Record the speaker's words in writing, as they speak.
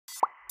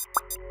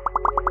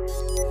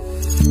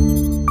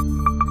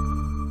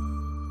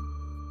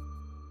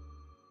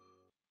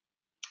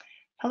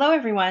Hello,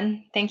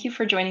 everyone. Thank you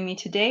for joining me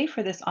today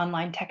for this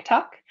online tech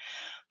talk.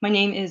 My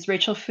name is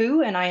Rachel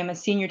Fu, and I am a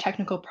Senior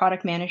Technical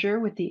Product Manager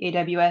with the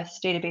AWS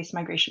Database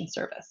Migration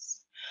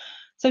Service.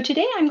 So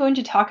today I'm going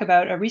to talk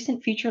about a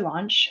recent feature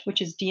launch,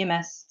 which is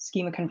DMS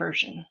Schema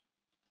Conversion.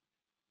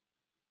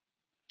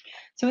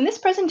 So in this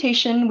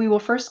presentation, we will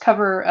first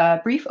cover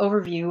a brief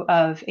overview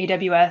of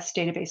AWS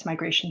Database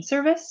Migration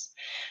Service,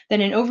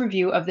 then an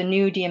overview of the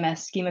new DMS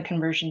Schema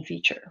Conversion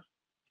feature.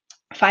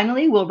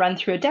 Finally, we'll run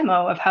through a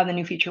demo of how the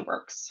new feature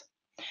works.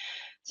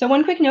 So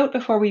one quick note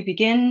before we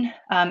begin,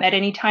 at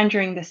any time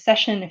during this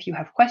session, if you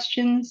have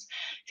questions,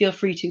 feel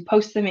free to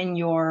post them in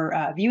your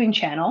viewing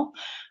channel.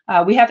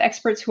 We have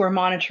experts who are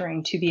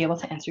monitoring to be able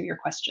to answer your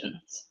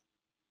questions.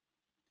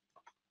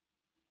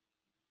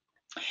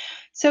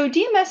 So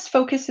DMS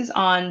focuses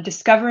on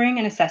discovering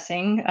and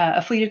assessing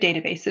a fleet of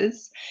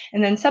databases,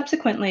 and then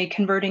subsequently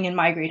converting and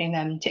migrating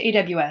them to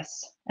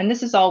AWS. And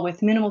this is all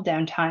with minimal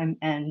downtime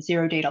and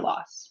zero data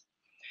loss.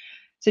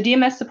 So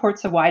DMS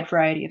supports a wide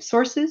variety of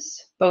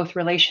sources, both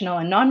relational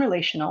and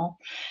non-relational,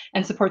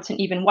 and supports an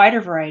even wider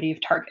variety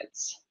of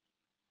targets.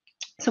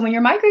 So when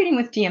you're migrating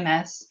with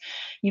DMS,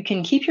 you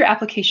can keep your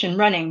application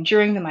running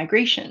during the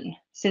migration,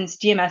 since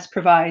DMS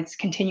provides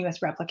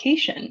continuous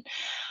replication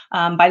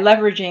by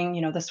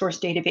leveraging the source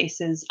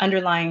database's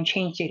underlying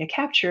change data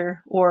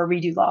capture or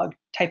redo log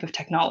type of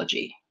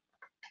technology.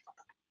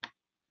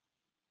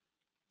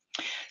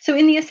 So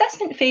in the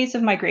assessment phase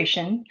of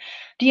migration,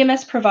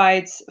 DMS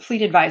provides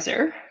Fleet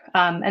Advisor,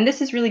 and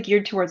this is really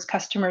geared towards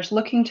customers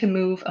looking to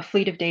move a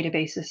fleet of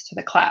databases to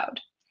the cloud.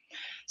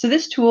 So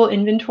this tool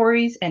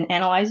inventories and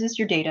analyzes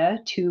your data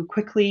to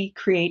quickly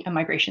create a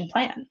migration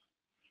plan.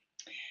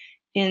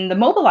 In the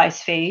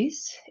mobilize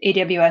phase,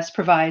 AWS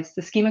provides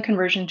the Schema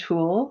Conversion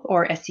Tool,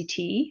 or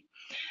SCT,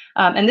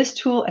 and this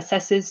tool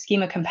assesses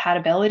schema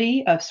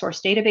compatibility of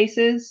source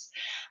databases.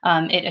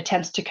 It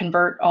attempts to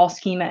convert all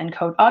schema and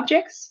code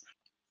objects.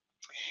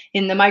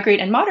 In the migrate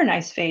and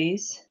modernize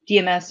phase,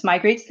 DMS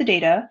migrates the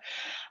data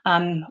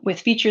with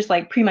features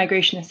like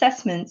pre-migration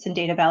assessments and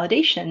data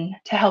validation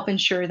to help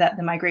ensure that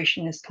the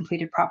migration is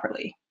completed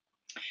properly.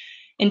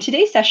 In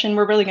today's session,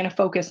 we're really going to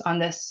focus on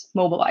this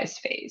mobilize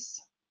phase.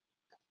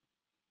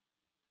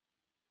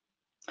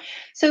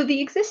 So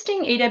the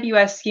existing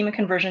AWS Schema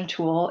Conversion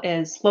tool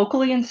is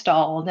locally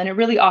installed, and it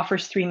really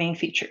offers three main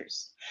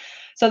features.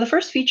 So the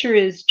first feature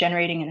is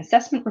generating an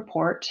assessment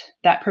report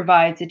that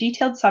provides a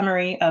detailed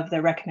summary of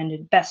the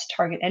recommended best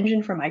target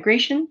engine for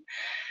migration,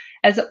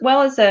 as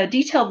well as a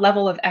detailed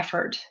level of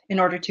effort in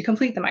order to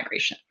complete the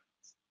migration.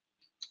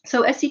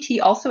 So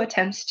SCT also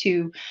attempts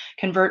to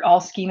convert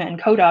all schema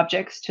and code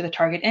objects to the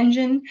target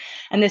engine,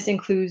 and this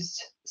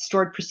includes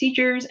stored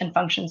procedures and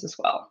functions as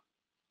well.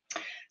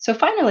 So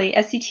finally,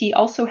 SCT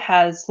also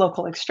has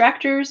local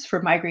extractors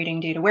for migrating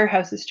data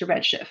warehouses to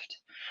Redshift.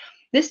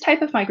 This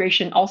type of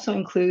migration also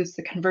includes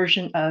the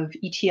conversion of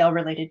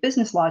ETL-related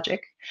business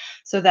logic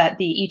so that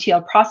the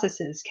ETL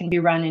processes can be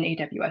run in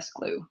AWS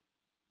Glue.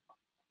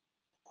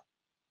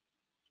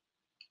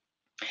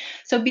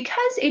 So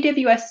because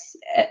AWS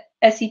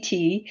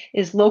SCT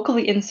is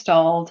locally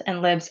installed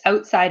and lives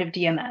outside of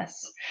DMS,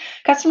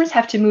 customers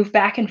have to move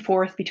back and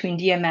forth between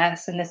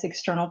DMS and this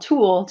external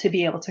tool to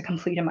be able to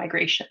complete a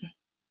migration.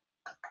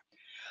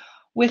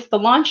 With the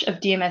launch of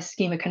DMS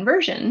Schema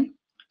Conversion,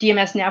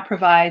 DMS now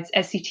provides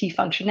SCT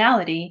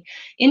functionality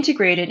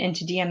integrated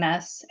into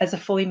DMS as a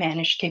fully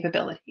managed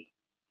capability.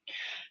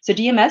 So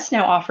DMS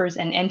now offers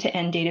an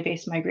end-to-end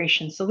database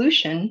migration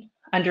solution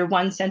under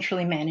one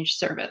centrally managed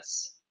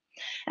service.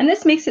 And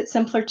this makes it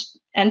simpler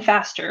and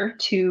faster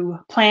to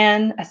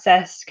plan,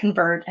 assess,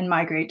 convert, and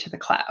migrate to the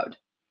cloud.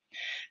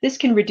 This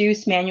can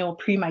reduce manual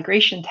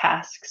pre-migration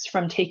tasks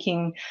from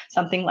taking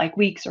something like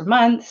weeks or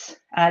months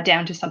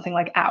down to something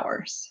like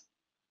hours.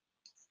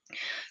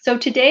 So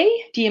today,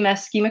 DMS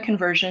Schema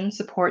Conversion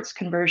supports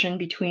conversion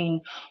between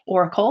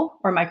Oracle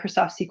or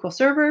Microsoft SQL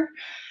Server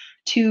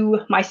to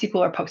MySQL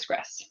or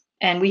Postgres.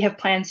 And we have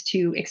plans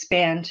to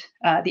expand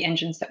the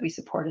engines that we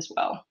support as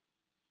well.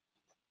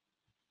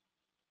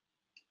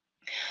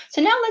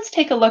 So now let's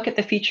take a look at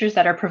the features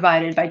that are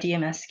provided by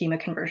DMS Schema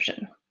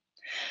Conversion.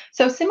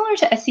 So similar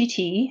to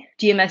SCT,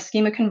 DMS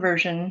Schema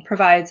Conversion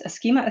provides a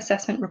schema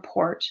assessment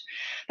report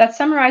that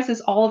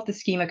summarizes all of the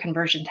schema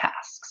conversion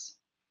tasks.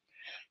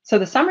 So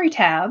the Summary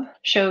tab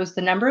shows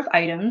the number of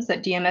items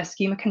that DMS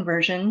Schema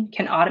Conversion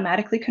can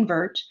automatically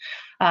convert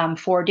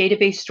for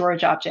database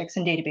storage objects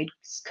and database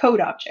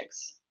code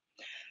objects.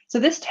 So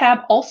this tab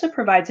also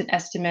provides an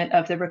estimate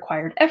of the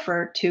required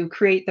effort to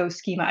create those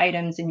schema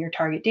items in your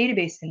target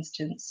database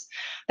instance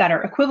that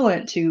are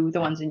equivalent to the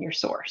ones in your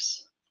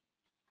source.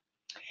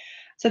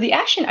 So the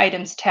Action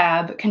Items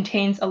tab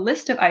contains a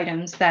list of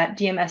items that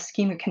DMS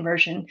Schema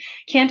Conversion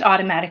can't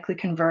automatically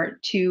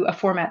convert to a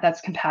format that's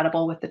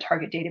compatible with the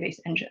target database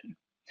engine.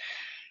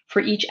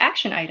 For each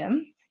action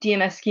item,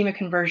 DMS Schema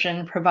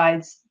Conversion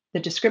provides the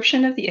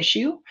description of the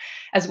issue,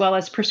 as well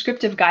as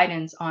prescriptive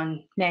guidance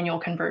on manual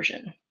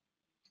conversion.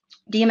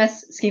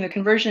 DMS Schema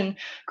Conversion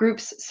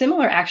groups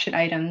similar action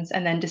items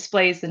and then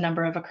displays the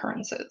number of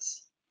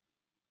occurrences.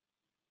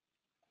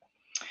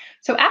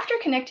 So after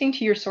connecting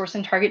to your source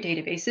and target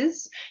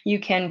databases, you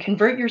can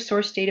convert your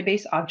source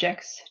database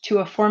objects to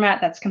a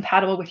format that's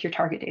compatible with your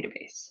target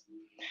database.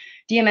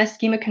 DMS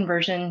Schema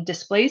Conversion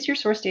displays your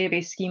source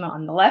database schema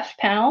on the left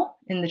panel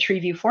in the tree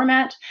view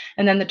format,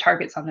 and then the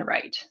targets on the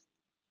right.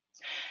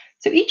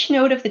 So each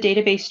node of the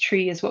database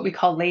tree is what we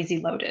call lazy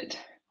loaded.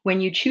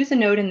 When you choose a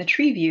node in the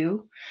tree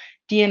view,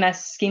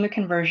 DMS Schema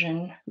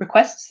Conversion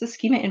requests the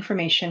schema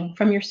information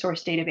from your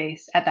source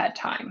database at that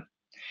time.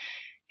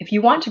 If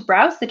you want to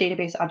browse the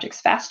database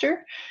objects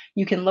faster,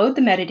 you can load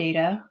the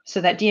metadata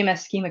so that DMS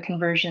Schema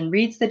Conversion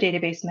reads the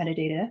database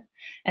metadata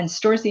and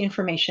stores the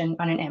information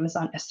on an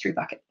Amazon S3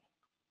 bucket.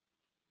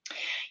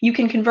 You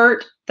can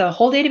convert the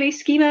whole database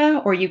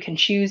schema, or you can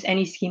choose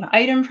any schema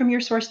item from your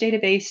source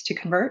database to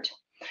convert.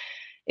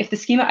 If the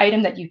schema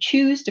item that you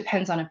choose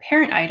depends on a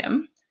parent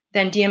item,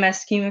 then DMS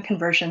Schema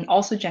Conversion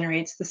also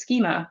generates the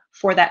schema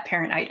for that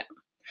parent item.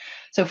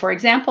 So for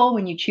example,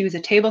 when you choose a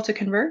table to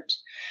convert,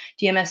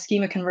 DMS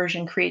Schema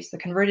Conversion creates the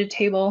converted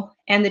table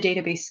and the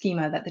database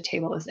schema that the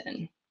table is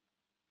in.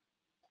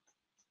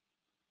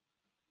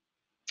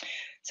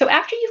 So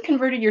after you've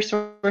converted your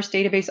source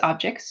database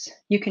objects,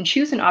 you can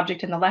choose an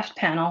object in the left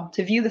panel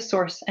to view the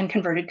source and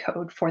converted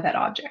code for that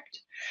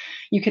object.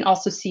 You can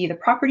also see the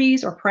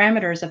properties or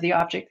parameters of the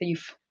object that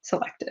you've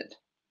selected.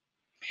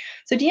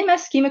 So DMS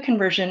Schema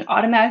Conversion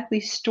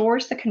automatically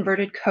stores the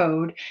converted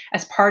code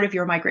as part of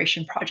your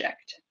migration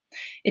project.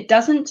 It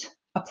doesn't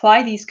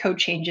apply these code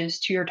changes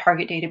to your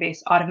target database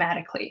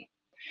automatically.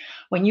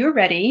 When you're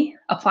ready,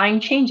 applying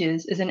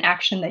changes is an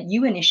action that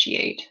you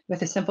initiate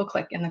with a simple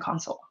click in the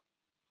console.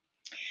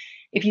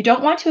 If you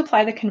don't want to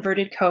apply the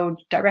converted code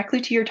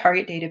directly to your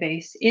target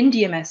database in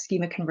DMS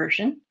Schema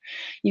Conversion,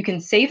 you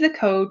can save the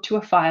code to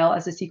a file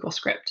as a SQL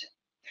script.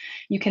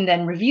 You can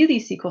then review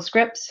these SQL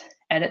scripts,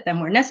 edit them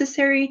where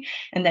necessary,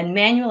 and then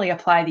manually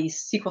apply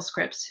these SQL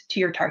scripts to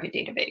your target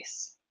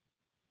database.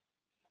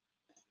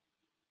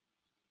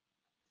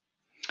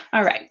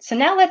 All right, so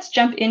now let's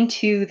jump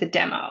into the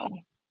demo.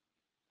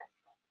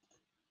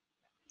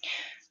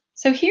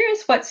 So here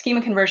is what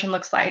schema conversion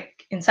looks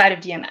like inside of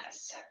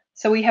DMS.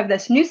 So we have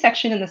this new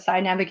section in the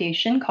side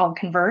navigation called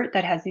Convert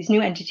that has these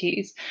new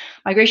entities: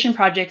 migration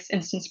projects,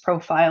 instance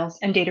profiles,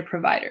 and data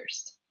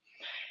providers.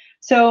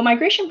 So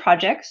migration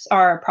projects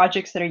are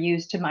projects that are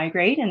used to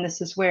migrate, and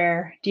this is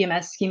where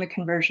DMS Schema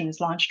Conversion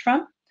is launched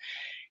from.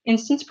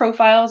 Instance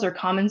profiles are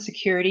common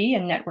security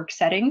and network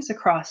settings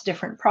across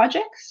different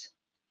projects.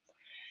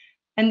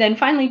 And then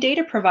finally,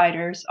 data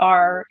providers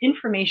are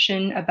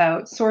information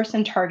about source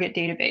and target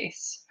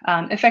database.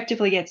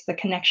 Effectively, it's the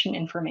connection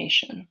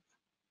information.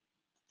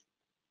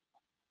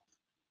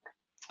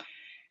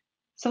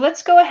 So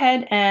let's go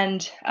ahead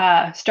and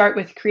start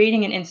with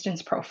creating an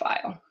instance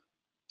profile.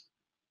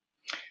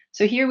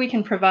 So here we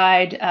can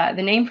provide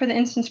the name for the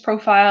instance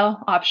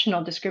profile,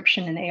 optional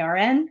description and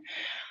ARN.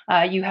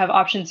 You have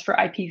options for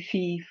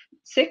IPv6.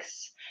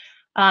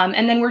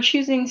 And then we're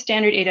choosing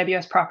standard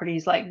AWS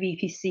properties like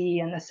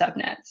VPC and the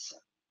subnets.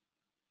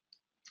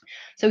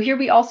 So here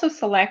we also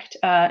select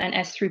an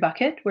S3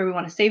 bucket where we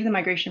want to save the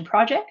migration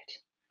project.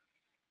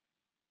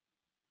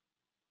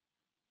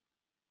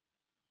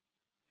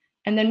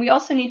 And then we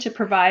also need to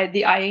provide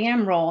the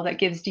IAM role that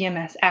gives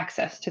DMS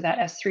access to that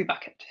S3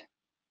 bucket.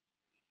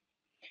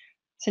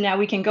 So now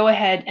we can go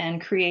ahead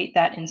and create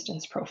that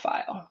instance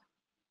profile.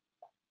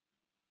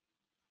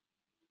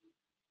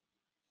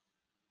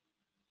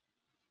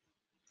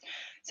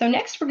 So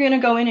next, we're going to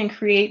go in and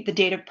create the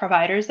data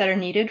providers that are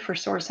needed for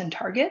source and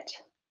target.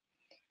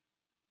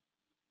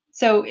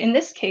 So in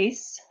this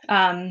case,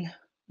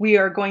 we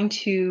are going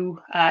to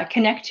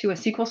connect to a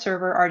SQL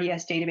Server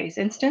RDS database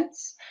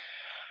instance.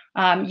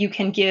 You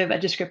can give a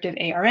descriptive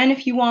ARN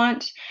if you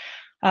want.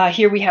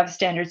 Here we have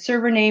standard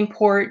server name,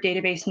 port,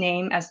 database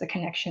name as the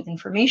connection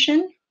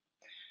information.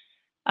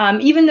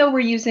 Even though we're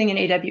using an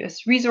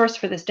AWS resource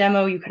for this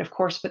demo, you could, of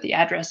course, put the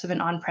address of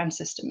an on-prem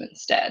system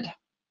instead.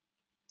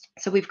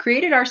 So we've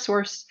created our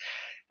source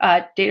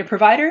data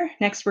provider.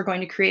 Next, we're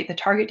going to create the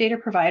target data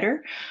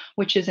provider,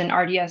 which is an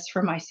RDS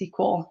for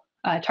MySQL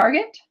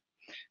target.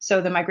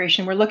 So the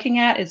migration we're looking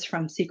at is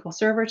from SQL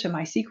Server to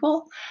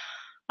MySQL.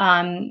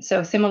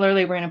 So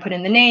similarly, we're going to put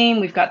in the name.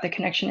 We've got the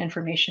connection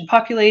information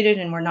populated,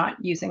 and we're not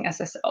using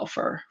SSL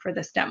for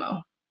this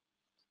demo.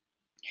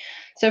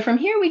 So from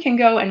here, we can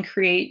go and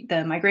create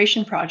the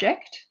migration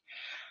project.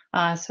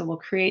 So we'll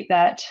create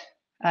that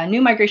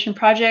new migration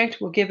project.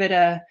 We'll give it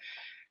a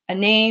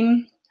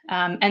name,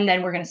 and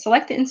then we're going to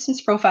select the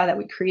instance profile that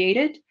we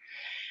created.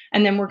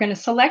 And then we're going to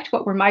select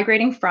what we're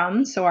migrating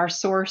from, so our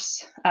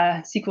source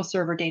SQL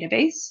Server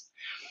database.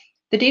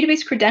 The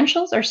database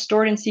credentials are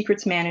stored in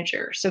Secrets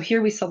Manager. So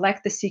here we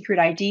select the secret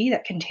ID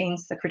that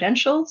contains the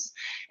credentials,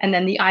 and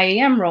then the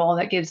IAM role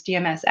that gives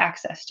DMS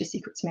access to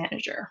Secrets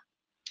Manager.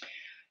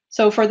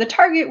 So for the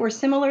target, we're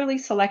similarly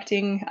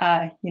selecting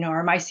our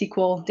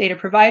MySQL data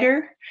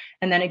provider,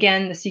 and then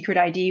again, the secret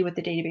ID with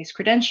the database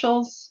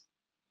credentials.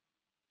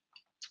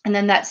 and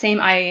then that same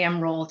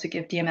IAM role to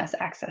give DMS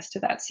access to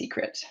that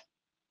secret.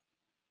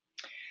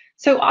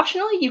 So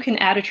optionally, you can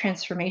add a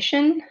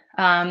transformation.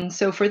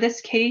 So for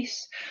this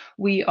case,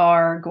 we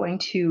are going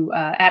to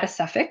add a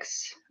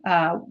suffix,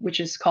 which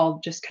is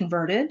called just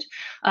converted.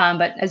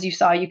 But as you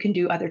saw, you can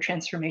do other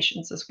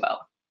transformations as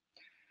well.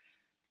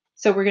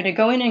 So we're going to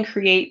go in and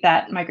create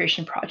that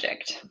migration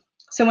project.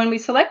 So when we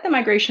select the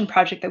migration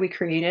project that we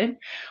created,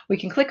 we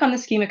can click on the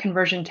Schema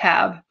Conversion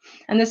tab,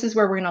 and this is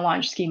where we're going to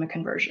launch Schema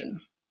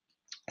Conversion.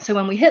 So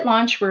when we hit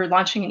launch, we're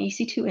launching an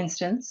EC2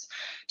 instance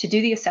to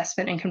do the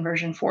assessment and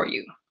conversion for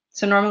you.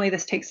 So normally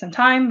this takes some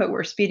time, but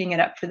we're speeding it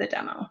up for the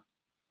demo.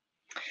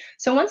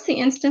 So once the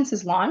instance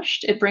is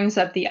launched, it brings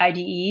up the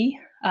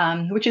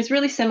IDE, which is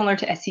really similar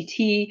to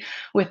SCT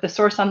with the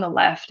source on the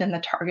left and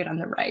the target on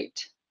the right.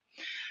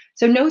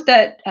 So note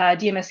that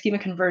DMS Schema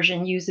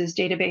Conversion uses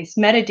database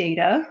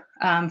metadata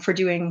for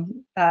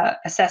doing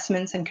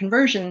assessments and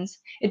conversions.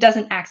 It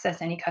doesn't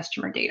access any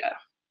customer data.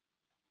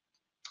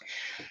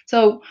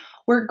 So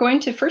we're going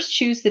to first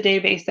choose the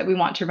database that we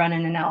want to run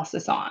an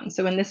analysis on.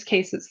 So in this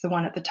case, it's the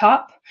one at the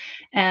top.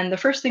 And the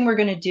first thing we're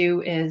going to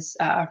do is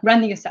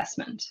run the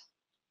assessment.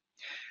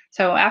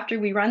 So after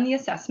we run the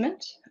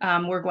assessment,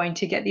 we're going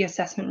to get the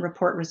assessment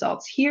report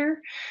results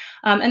here.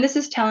 And this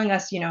is telling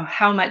us,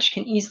 how much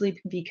can easily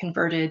be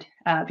converted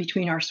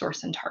between our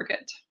source and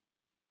target.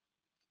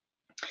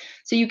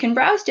 So you can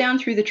browse down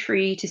through the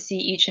tree to see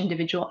each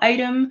individual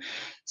item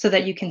so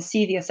that you can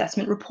see the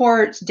assessment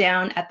report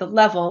down at the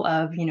level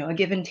of, a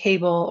given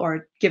table or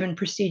a given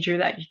procedure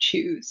that you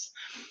choose.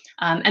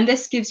 And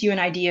this gives you an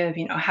idea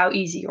of, how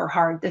easy or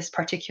hard this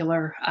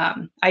particular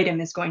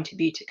item is going to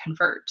be to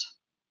convert.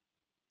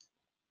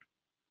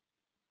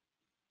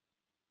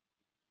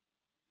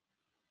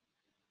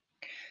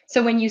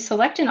 So when you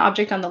select an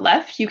object on the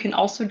left, you can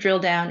also drill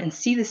down and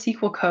see the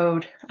SQL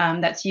code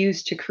that's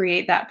used to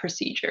create that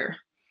procedure.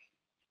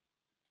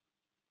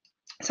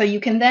 So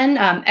you can then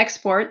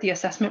export the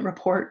assessment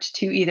report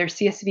to either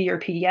CSV or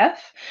PDF.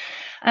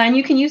 And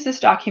you can use this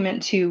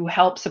document to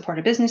help support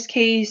a business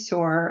case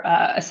or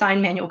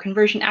assign manual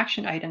conversion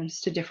action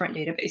items to different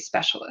database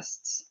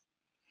specialists.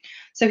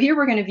 So here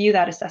we're going to view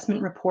that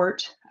assessment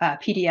report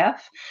PDF.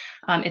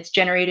 It's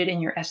generated in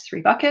your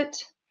S3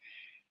 bucket.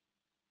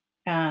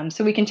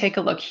 So we can take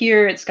a look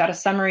here. It's got a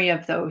summary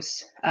of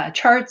those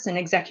charts, an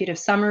executive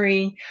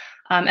summary,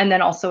 and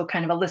then also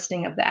kind of a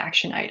listing of the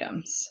action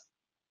items.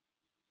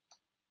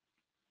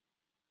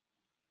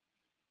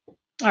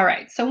 All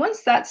right, so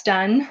once that's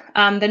done,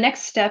 the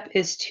next step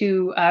is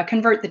to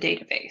convert the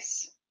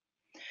database.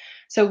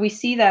 So we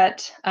see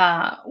that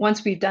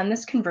once we've done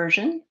this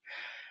conversion,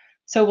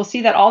 so we'll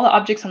see that all the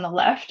objects on the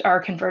left are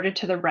converted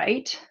to the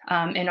right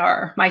in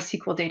our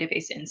MySQL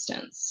database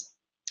instance.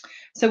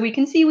 So we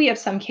can see we have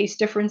some case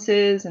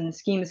differences and the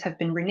schemas have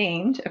been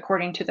renamed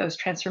according to those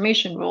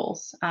transformation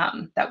rules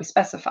that we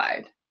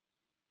specified.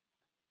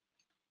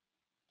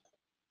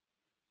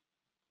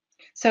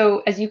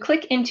 So as you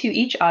click into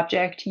each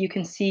object, you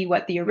can see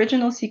what the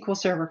original SQL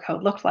Server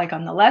code looked like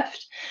on the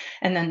left,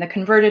 and then the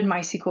converted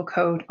MySQL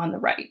code on the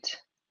right.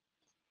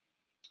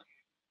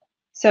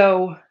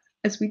 So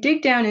as we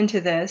dig down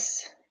into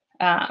this,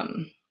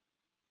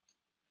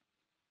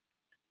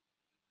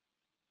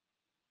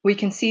 we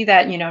can see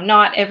that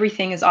not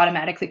everything is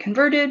automatically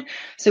converted.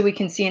 So we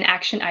can see an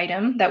action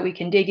item that we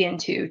can dig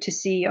into to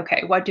see,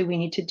 okay, what do we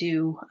need to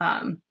do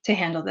to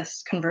handle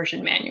this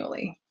conversion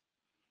manually?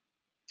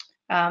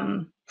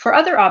 For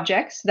other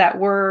objects that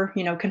were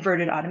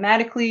converted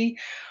automatically,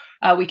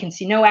 we can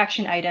see no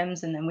action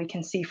items, and then we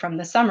can see from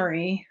the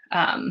summary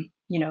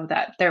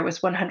that there was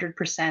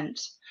 100%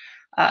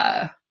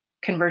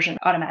 conversion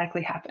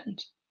automatically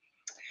happened.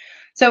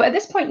 So at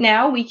this point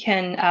now, we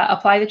can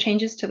apply the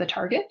changes to the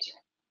target.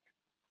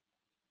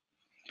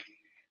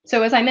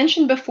 So as I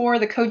mentioned before,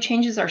 the code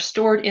changes are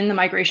stored in the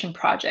migration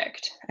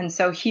project. And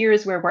so here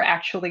is where we're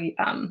actually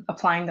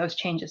applying those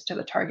changes to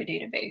the target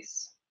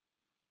database.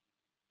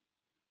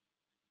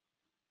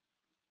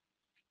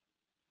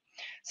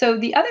 So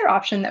the other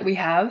option that we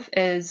have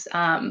is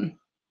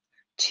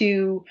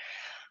to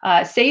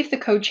save the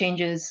code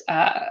changes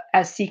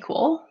as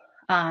SQL.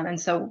 And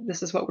so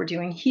this is what we're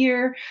doing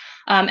here.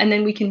 And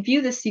then we can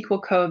view the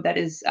SQL code that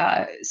is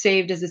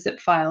saved as a zip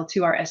file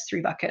to our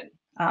S3 bucket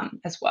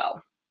as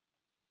well.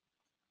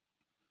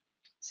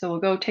 So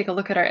we'll go take a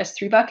look at our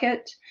S3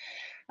 bucket,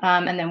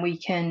 and then we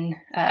can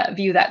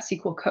view that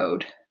SQL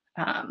code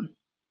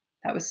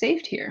that was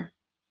saved here.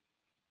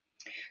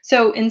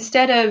 So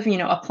instead of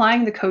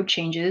applying the code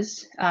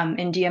changes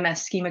in DMS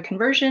Schema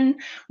Conversion,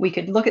 we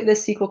could look at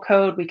this SQL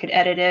code, we could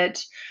edit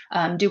it,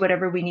 do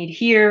whatever we need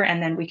here,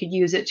 and then we could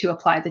use it to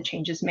apply the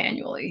changes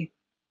manually.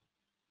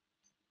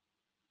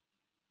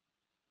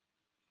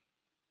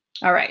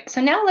 All right, so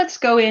now let's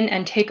go in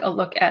and take a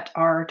look at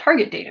our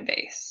target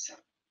database.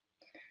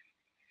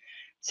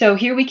 So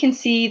here we can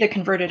see the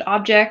converted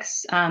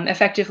objects.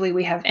 Effectively,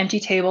 we have empty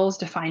tables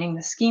defining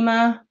the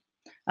schema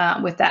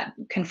with that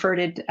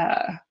converted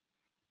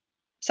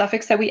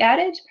suffix that we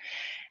added.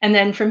 And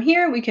then from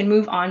here, we can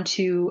move on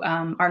to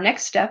our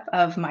next step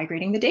of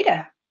migrating the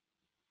data.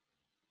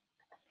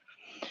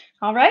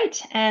 All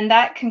right, and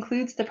that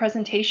concludes the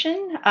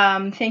presentation.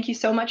 Thank you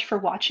so much for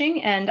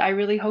watching, and I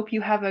really hope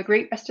you have a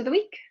great rest of the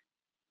week.